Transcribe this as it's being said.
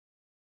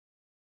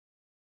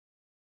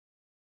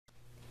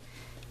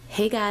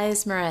Hey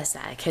guys,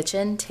 Marissa,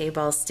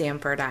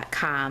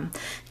 kitchentablestamper.com.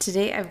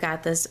 Today I've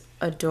got this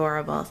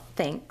adorable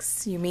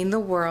 "Thanks, you mean the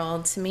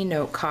world to me"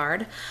 note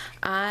card.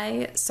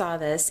 I saw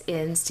this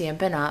in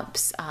Stampin'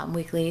 Up's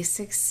weekly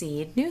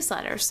Succeed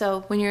newsletter.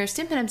 So when you're a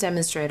Stampin' Up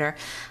demonstrator,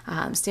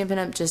 Stampin'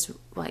 Up just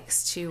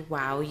likes to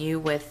wow you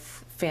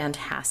with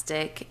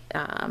fantastic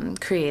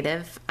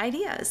creative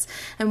ideas.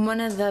 And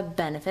one of the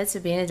benefits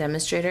of being a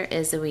demonstrator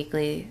is the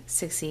weekly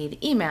Succeed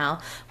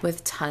email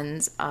with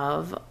tons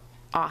of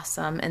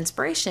awesome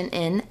inspiration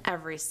in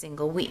every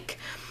single week.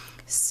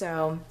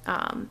 So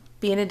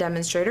being a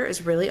demonstrator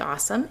is really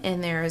awesome,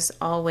 and there's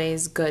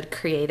always good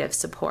creative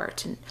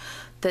support. And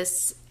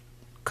this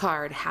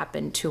card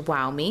happened to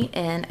wow me,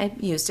 and I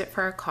used it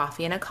for a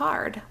coffee and a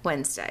card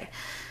Wednesday.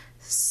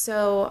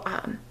 So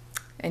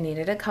I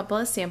needed a couple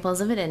of samples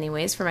of it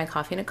anyways for my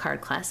coffee and a card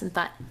class, and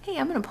thought, hey,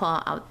 I'm gonna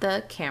pull out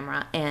the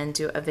camera and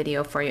do a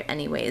video for you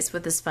anyways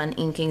with this fun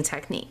inking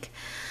technique.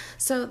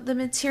 So the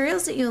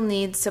materials that you'll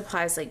need,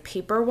 supplies like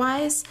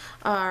paper-wise,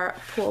 are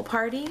Pool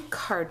Party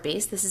card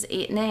base. This is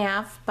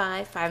 8.5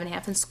 by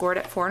 5.5 and scored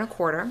at 4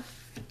 1/4.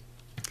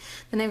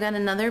 Then I've got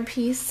another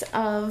piece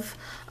of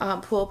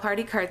Pool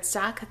Party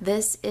cardstock.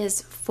 This is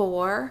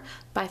 4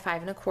 by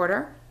 5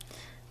 1/4.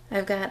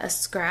 I've got a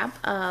scrap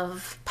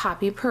of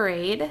Poppy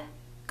Parade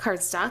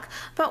cardstock.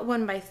 About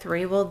 1 by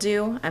 3 will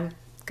do. I've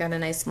got a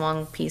nice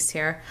long piece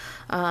here.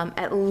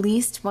 At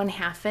least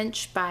 1/2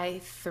 inch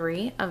by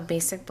 3 of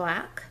basic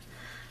black.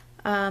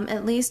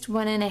 At least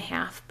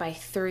 1.5 by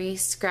 3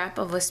 scrap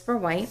of Whisper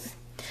White.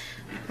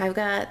 I've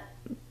got,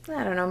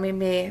 I don't know,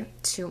 maybe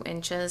 2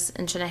 inches, 1.5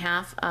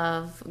 inches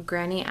of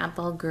Granny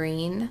Apple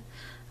Green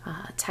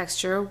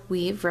texture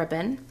weave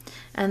ribbon,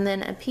 and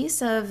then a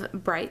piece of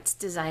Bright's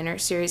Designer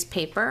Series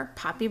paper,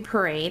 Poppy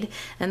Parade,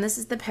 and this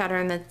is the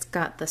pattern that's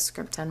got the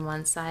script on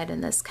one side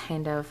and this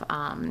kind of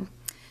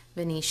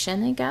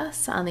Venetian, I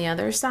guess, on the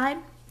other side.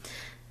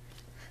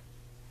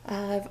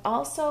 I've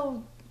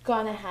also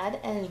gone ahead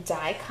and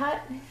die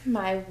cut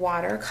my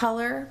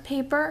watercolor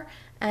paper,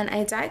 and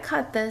I die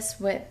cut this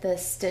with the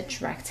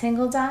Stitch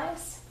rectangle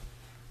dies,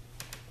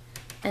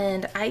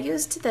 and I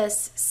used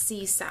this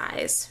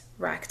C-size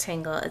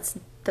rectangle. It's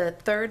the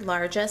 3rd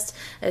largest.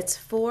 It's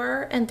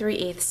 4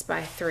 3/8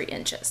 by 3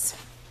 inches.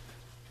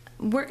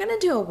 We're gonna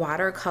do a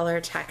watercolor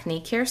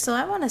technique here, so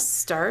I want to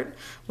start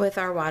with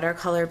our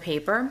watercolor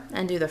paper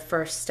and do the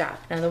first step.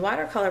 Now the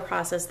watercolor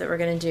process that we're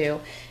gonna do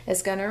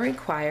is gonna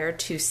require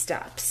 2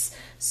 steps.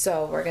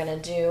 So we're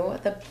gonna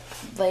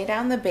lay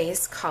down the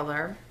base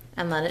color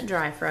and let it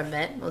dry for a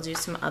bit. We'll do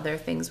some other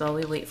things while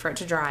we wait for it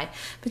to dry,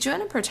 but you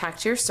want to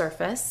protect your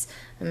surface.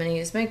 I'm gonna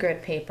use my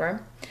grid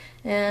paper,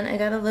 and I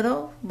got a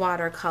little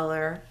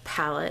watercolor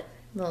palette,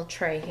 little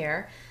tray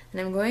here, and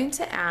I'm going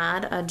to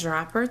add a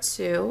drop or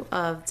 2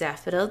 of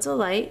Daffodil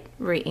Delight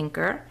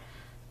Reinker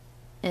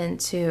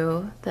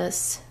into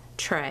this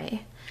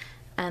tray,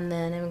 and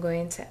then I'm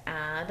going to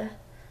add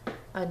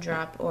a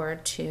drop or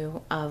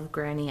 2 of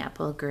Granny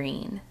Apple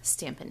Green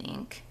Stampin'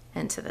 ink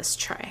into this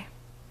tray.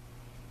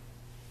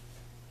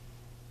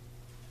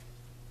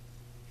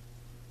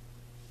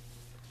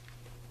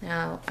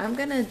 Now I'm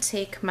gonna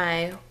take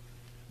my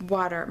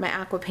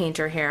aqua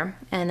painter here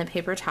and a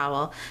paper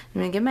towel.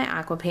 I'm gonna give my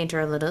aqua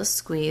painter a little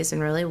squeeze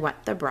and really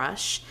wet the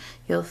brush.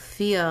 You'll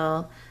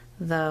feel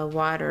the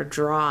water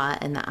draw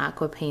in the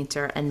aqua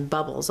painter and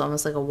bubbles,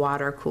 almost like a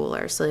water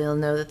cooler. So you'll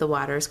know that the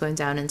water is going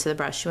down into the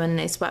brush. You want a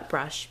nice wet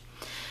brush.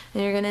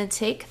 And you're gonna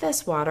take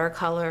this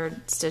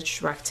watercolored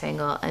stitch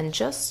rectangle and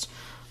just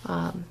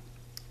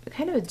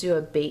kind of do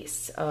a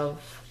base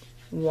of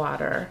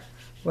water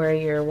where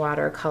your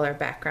watercolor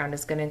background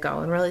is gonna go,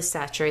 and really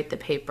saturate the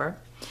paper.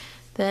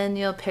 Then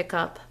you'll pick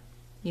up,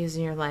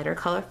 using your lighter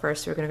color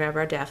first, we're going to grab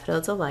our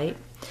Daffodil Delight.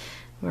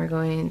 We're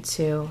going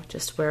to,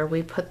 just where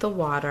we put the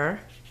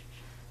water,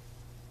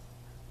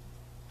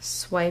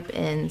 swipe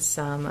in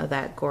some of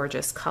that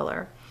gorgeous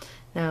color.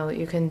 Now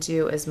you can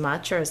do as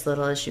much or as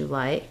little as you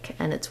like,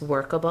 and it's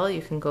workable.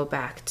 You can go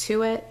back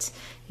to it,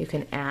 you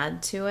can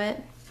add to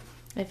it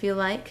if you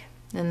like.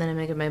 And then I'm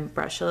going to give my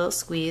brush a little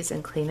squeeze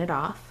and clean it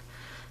off.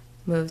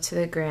 Move to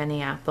the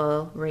Granny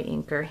Apple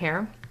Reinker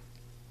here.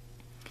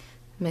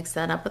 Mix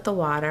that up with the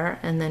water,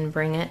 and then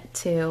bring it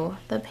to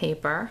the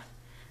paper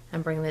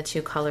and bring the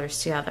 2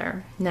 colors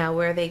together. Now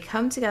where they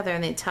come together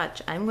and they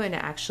touch, I'm going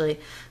to actually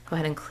go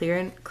ahead and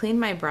clean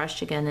my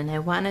brush again, and I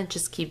want to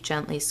just keep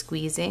gently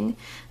squeezing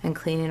and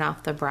cleaning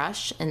off the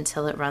brush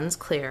until it runs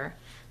clear.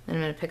 Then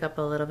I'm going to pick up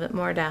a little bit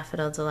more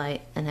Daffodil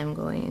Delight, and I'm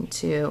going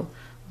to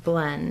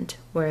blend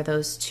where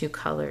those 2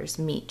 colors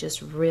meet,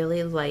 just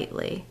really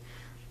lightly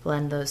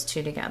blend those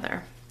 2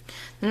 together.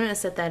 I'm going to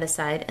set that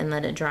aside and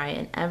let it dry,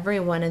 and every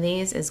one of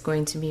these is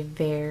going to be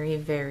very,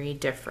 very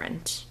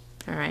different.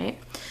 Alright,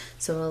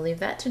 so we'll leave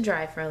that to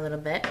dry for a little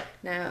bit.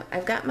 Now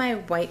I've got my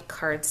white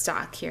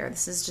cardstock here.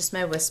 This is just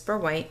my Whisper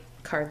White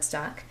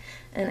cardstock,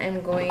 and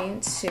I'm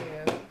going to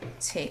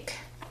take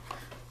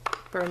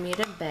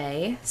Bermuda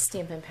Bay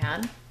Stampin'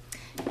 Pad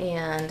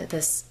and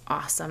this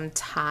awesome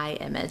tie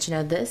image.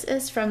 Now this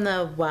is from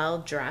the Well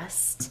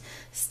Dressed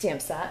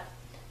stamp set.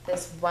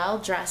 This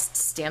well-dressed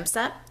stamp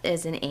set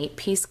is an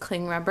 8-piece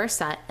cling rubber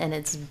set, and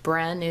it's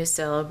brand new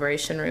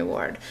celebration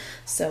reward.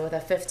 So with a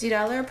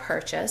 $50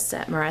 purchase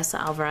at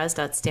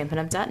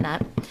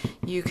marisaalvarez.stampinup.net,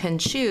 you can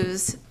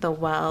choose the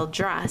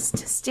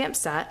well-dressed stamp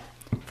set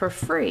for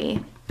free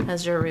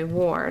as your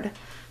reward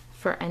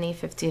for any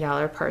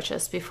 $50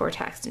 purchase before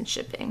tax and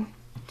shipping.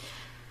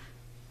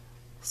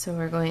 So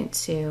we're going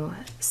to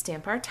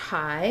stamp our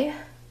tie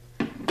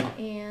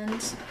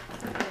and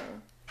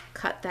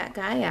cut that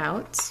guy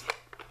out.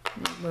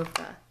 Move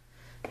the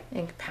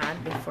ink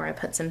pad before I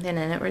put something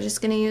in it. We're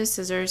just going to use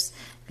scissors,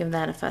 give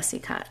that a fussy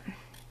cut.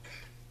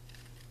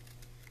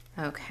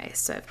 Okay,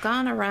 so I've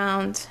gone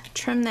around,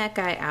 trimmed that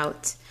guy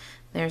out.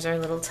 There's our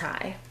little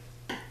tie.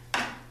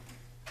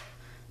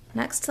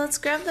 Next, let's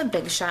grab the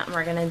Big Shot, and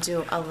we're going to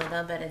do a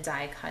little bit of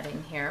die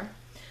cutting here.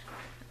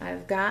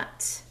 I've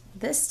got,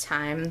 this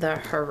time, the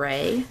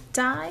Hooray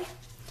die,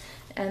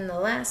 and the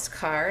last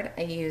card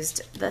I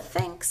used the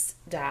Thanks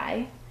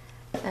die.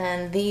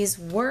 And these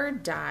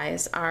word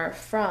dies are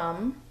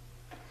from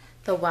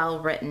the Well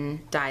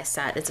Written die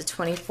set. It's a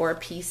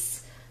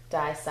 24-piece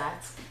die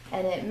set,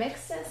 and it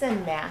mixes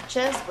and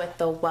matches with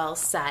the Well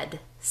Said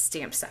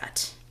stamp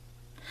set.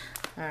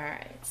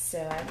 Alright,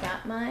 so I've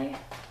got my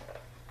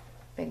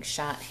Big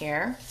Shot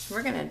here.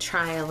 We're going to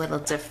try a little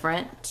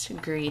different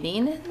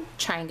greeting,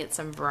 try and get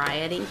some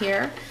variety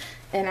here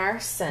in our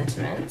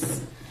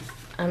sentiments.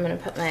 I'm going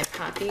to put my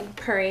Poppy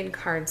Parade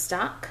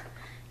cardstock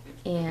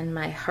and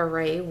my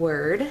Hooray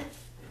word.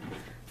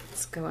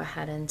 Let's go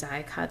ahead and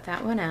die cut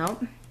that one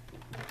out.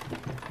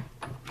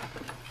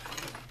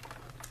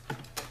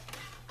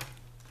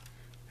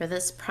 For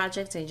this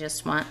project, I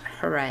just want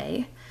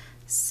Hooray.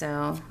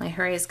 So my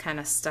Hooray is kind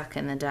of stuck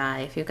in the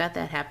die. If you've got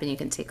that happen, you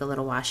can take a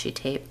little washi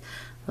tape,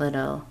 a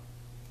little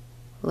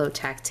low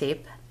tack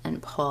tape,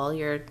 and pull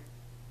your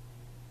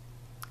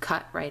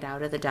cut right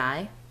out of the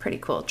die. Pretty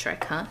cool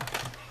trick, huh?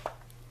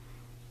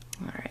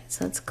 Alright,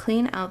 so let's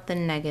clean out the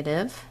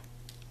negative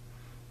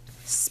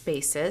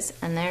spaces,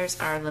 and there's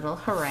our little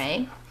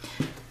Hooray.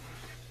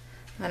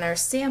 On our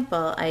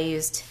sample, I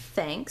used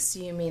Thanks,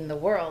 you mean the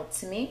world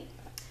to me.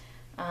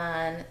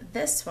 On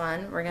this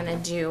one, we're gonna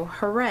do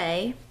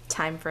Hooray,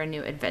 time for a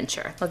new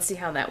adventure. Let's see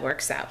how that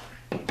works out.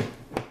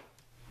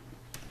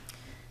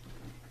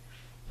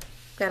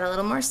 Got a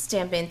little more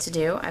stamping to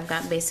do. I've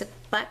got basic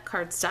black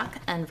cardstock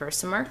and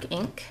Versamark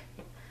ink.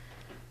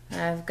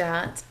 I've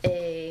got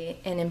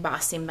an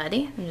embossing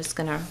buddy. I'm just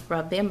gonna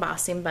rub the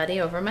embossing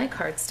buddy over my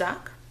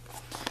cardstock.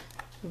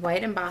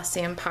 White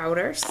embossing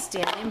powder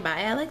standing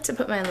by. I like to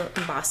put my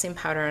embossing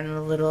powder in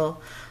a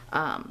little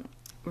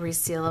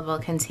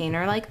resealable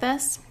container like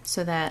this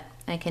so that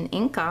I can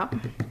ink up,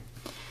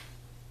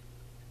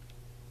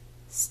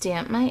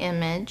 stamp my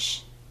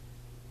image,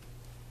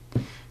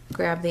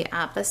 grab the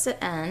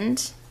opposite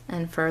end,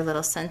 and for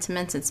little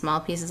sentiments and small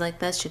pieces like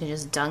this, you can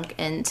just dunk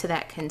into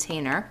that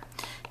container,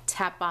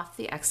 tap off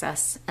the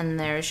excess, and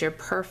there's your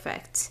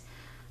perfect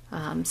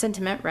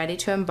sentiment ready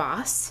to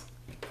emboss.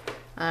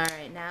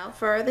 Alright, now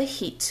for the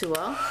heat tool.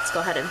 Let's go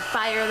ahead and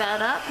fire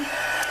that up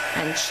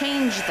and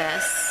change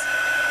this,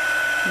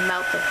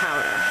 melt the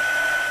powder.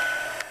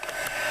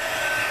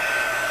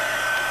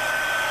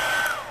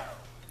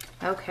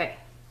 Okay,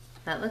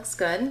 that looks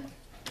good.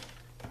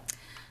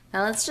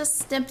 Now let's just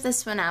snip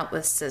this one out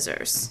with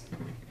scissors.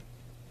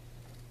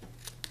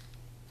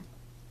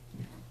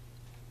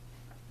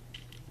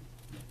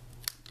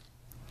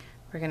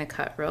 We're going to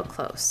cut real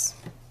close.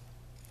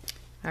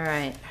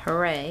 Alright,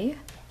 Hooray.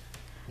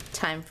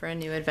 Time for a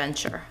new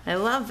adventure. I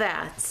love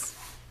that.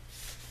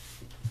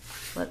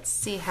 Let's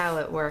see how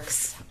it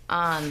works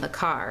on the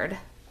card.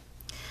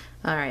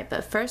 Alright,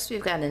 but first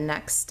we've got a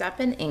next step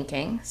in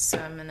inking, so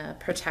I'm going to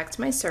protect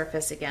my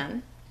surface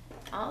again.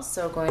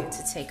 Also going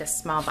to take a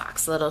small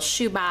box, a little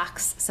shoe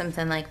box,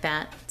 something like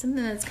that.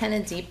 Something that's kind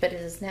of deep, but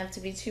it doesn't have to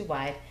be too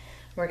wide.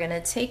 We're going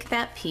to take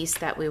that piece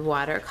that we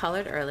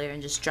watercolored earlier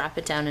and just drop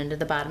it down into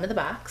the bottom of the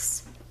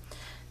box.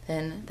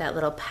 Then that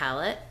little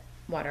palette,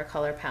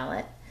 watercolor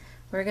palette,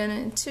 we're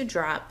going to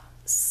drop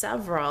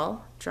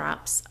several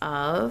drops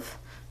of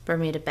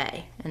Bermuda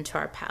Bay into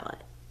our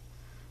palette.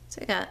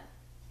 So I got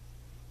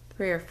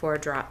 3 or 4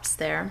 drops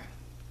there.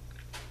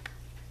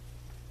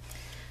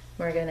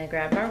 We're going to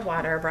grab our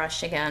water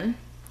brush again,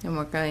 and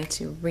we're going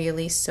to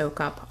really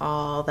soak up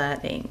all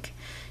that ink.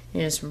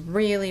 You just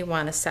really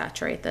want to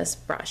saturate this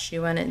brush.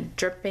 You want it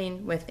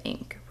dripping with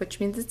ink, which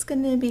means it's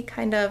going to be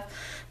kind of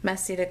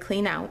messy to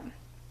clean out.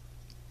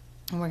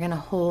 And we're going to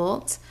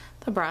hold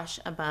the brush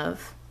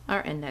above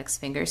our index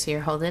finger, so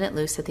you're holding it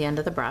loose at the end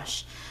of the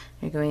brush.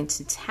 You're going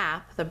to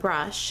tap the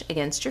brush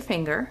against your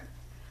finger,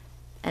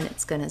 and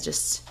it's going to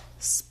just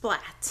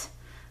splat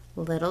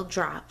little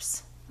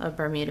drops of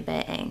Bermuda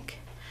Bay ink.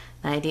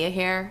 The idea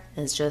here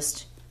is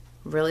just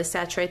really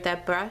saturate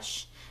that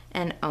brush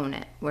and own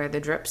it. Where the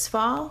drips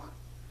fall,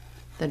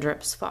 the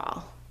drips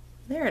fall.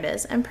 There it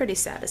is. I'm pretty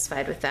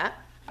satisfied with that.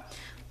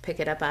 Pick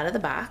it up out of the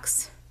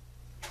box.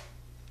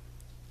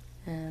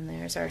 And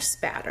there's our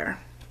spatter.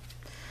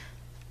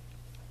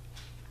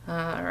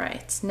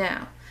 Alright,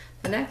 now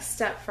The next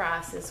step for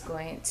us is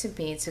going to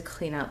be to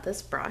clean out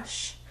this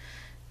brush.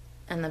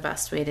 And the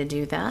best way to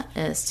do that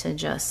is to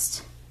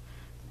just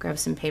grab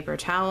some paper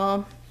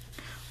towel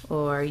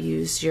or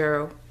use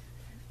your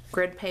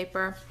grid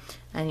paper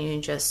and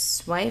you just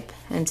swipe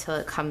until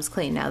it comes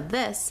clean. Now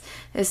this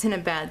isn't a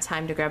bad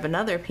time to grab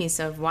another piece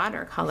of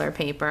watercolor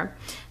paper,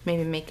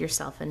 maybe make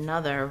yourself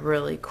another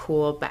really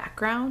cool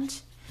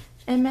background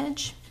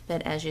image.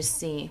 But as you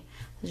see,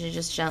 as you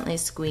just gently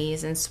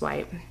squeeze and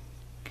swipe,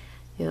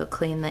 you'll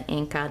clean the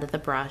ink out of the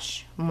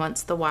brush. And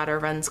once the water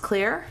runs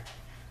clear,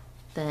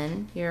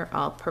 then you're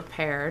all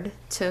prepared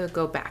to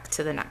go back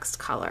to the next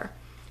color.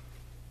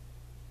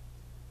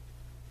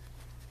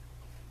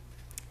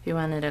 If you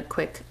wanted a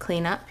quick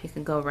cleanup, you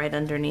can go right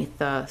underneath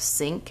the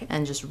sink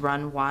and just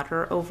run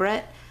water over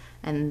it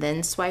and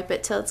then swipe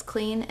it till it's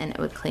clean, and it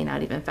would clean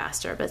out even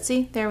faster. But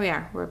see, there we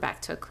are, we're back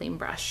to a clean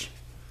brush.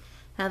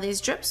 Now these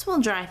drips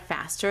will dry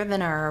faster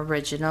than our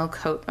original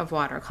coat of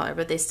watercolor,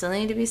 but they still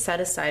need to be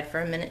set aside for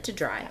a minute to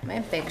dry. My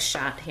big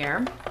shot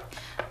here.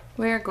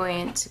 We're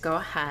going to go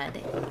ahead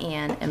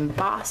and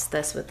emboss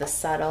this with the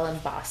subtle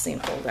embossing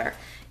folder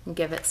and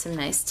give it some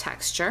nice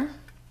texture.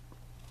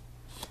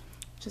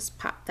 Just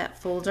pop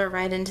that folder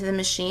right into the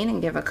machine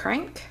and give a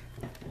crank.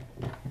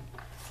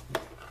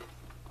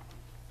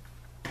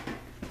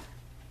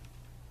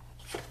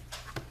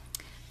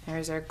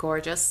 There's our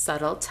gorgeous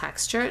subtle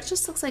texture. It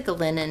just looks like a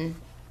linen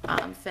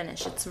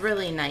finish. It's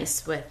really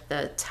nice with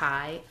the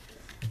tie.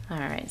 All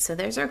right, so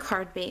there's our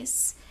card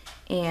base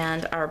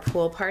and our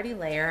pool party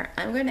layer.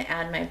 I'm going to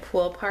add my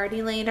pool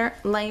party layer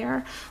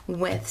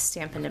with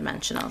Stampin'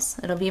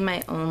 Dimensionals. It'll be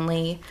my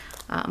only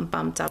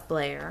bumped up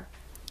layer.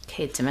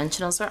 Okay,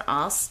 dimensionals are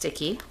all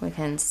sticky. We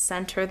can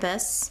center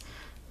this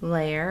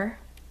layer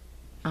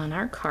on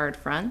our card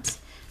front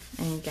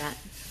and get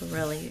a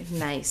really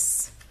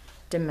nice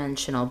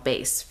dimensional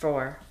base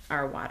for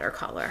our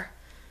watercolor.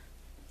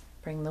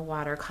 Bring the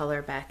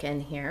watercolor back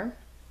in here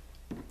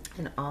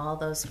and all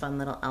those fun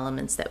little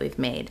elements that we've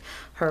made.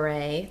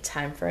 Hooray,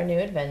 time for a new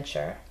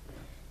adventure.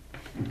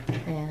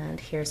 And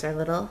here's our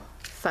little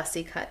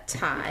fussy cut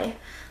tie.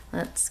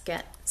 Let's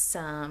get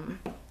some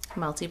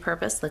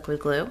multi-purpose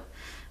liquid glue.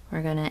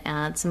 We're going to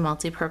add some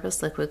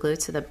multi-purpose liquid glue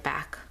to the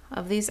back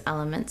of these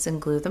elements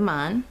and glue them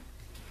on.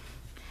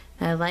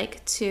 And I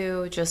like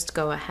to just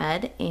go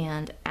ahead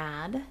and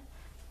add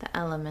the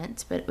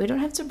element, but we don't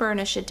have to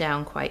burnish it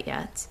down quite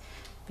yet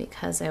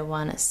because I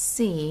want to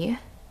see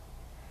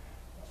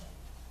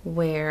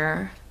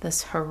where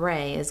this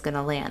hooray is going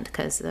to land,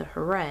 because the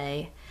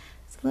hooray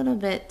is a little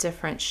bit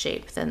different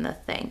shape than the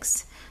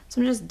thanks. So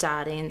I'm just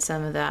dotting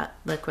some of that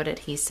liquid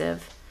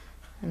adhesive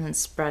and then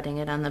spreading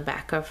it on the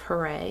back of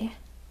hooray.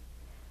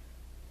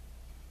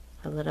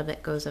 A little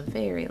bit goes a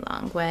very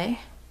long way.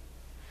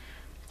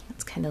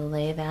 Let's kind of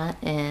lay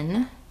that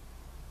in. I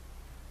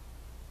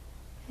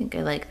think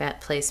I like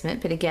that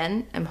placement, but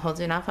again, I'm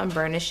holding off on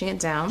burnishing it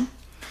down.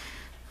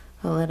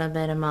 A little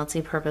bit of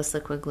multi-purpose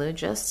liquid glue,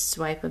 just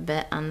swipe a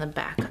bit on the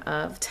back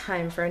of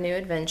Time for a New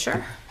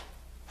Adventure.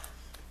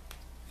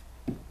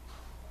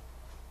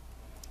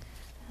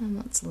 And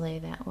let's lay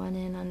that one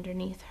in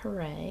underneath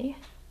Hooray.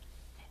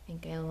 I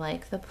think I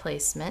like the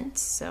placement,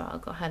 so I'll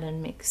go ahead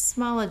and make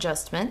small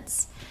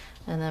adjustments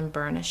and then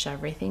burnish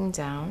everything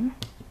down.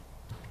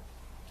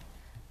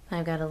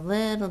 I've got a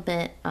little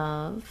bit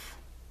of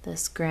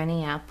this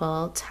Granny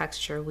Apple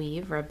texture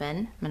weave ribbon.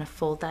 I'm going to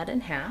fold that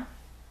in half.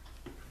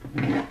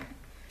 I'm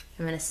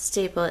going to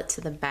staple it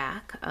to the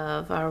back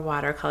of our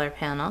watercolor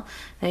panel.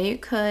 Now you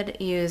could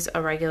use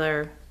a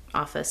regular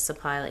office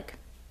supply, like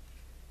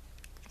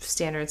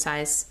standard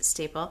size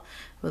staple.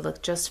 It would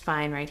look just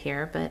fine right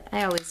here, but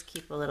I always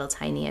keep a little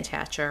tiny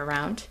attacher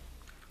around.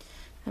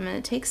 I'm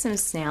going to take some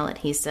snail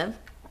adhesive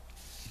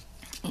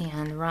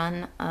and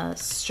run a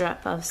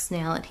strip of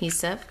snail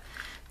adhesive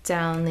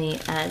down the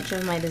edge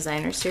of my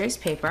designer series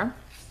paper,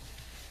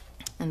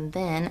 and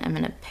then I'm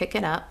going to pick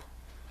it up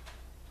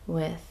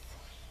with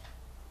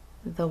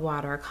the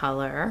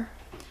watercolor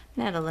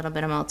and add a little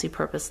bit of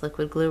multi-purpose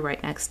liquid glue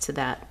right next to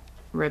that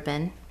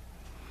ribbon,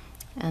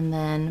 and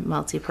then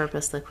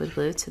multi-purpose liquid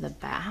glue to the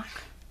back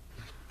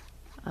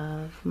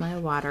of my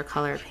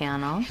watercolor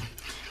panel.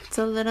 It's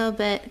a little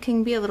bit,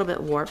 can be a little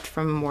bit warped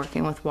from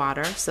working with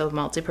water, so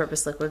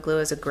multi-purpose liquid glue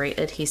is a great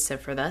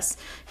adhesive for this.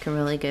 Can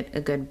really get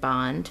a good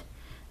bond,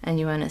 and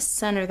you want to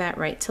center that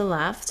right to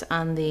left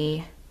on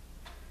the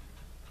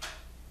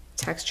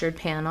textured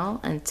panel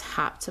and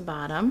top to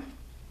bottom.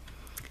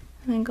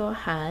 And then go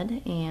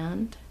ahead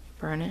and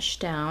burnish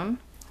down.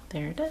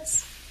 There it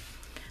is.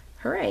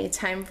 Hooray,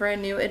 time for a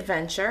new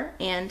adventure,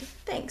 and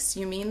thanks,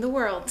 you mean the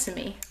world to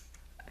me.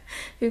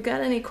 If you've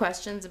got any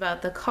questions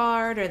about the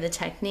card or the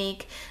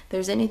technique, if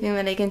there's anything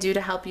that I can do to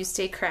help you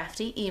stay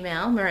crafty,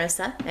 email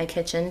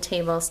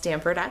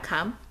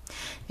marisa@kitchentablestamper.com.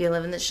 If you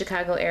live in the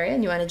Chicago area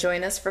and you want to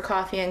join us for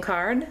coffee and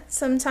card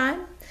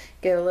sometime,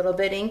 get a little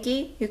bit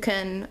inky, you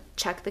can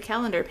check the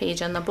calendar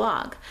page on the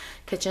blog,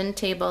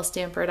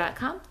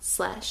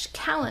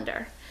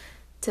 kitchentablestamper.com/calendar.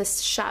 To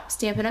shop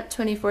Stampin' Up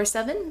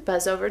 24/7,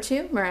 buzz over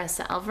to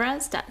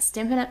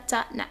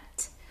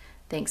marisaalvarez.stampinup.net.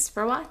 Thanks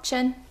for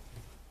watching.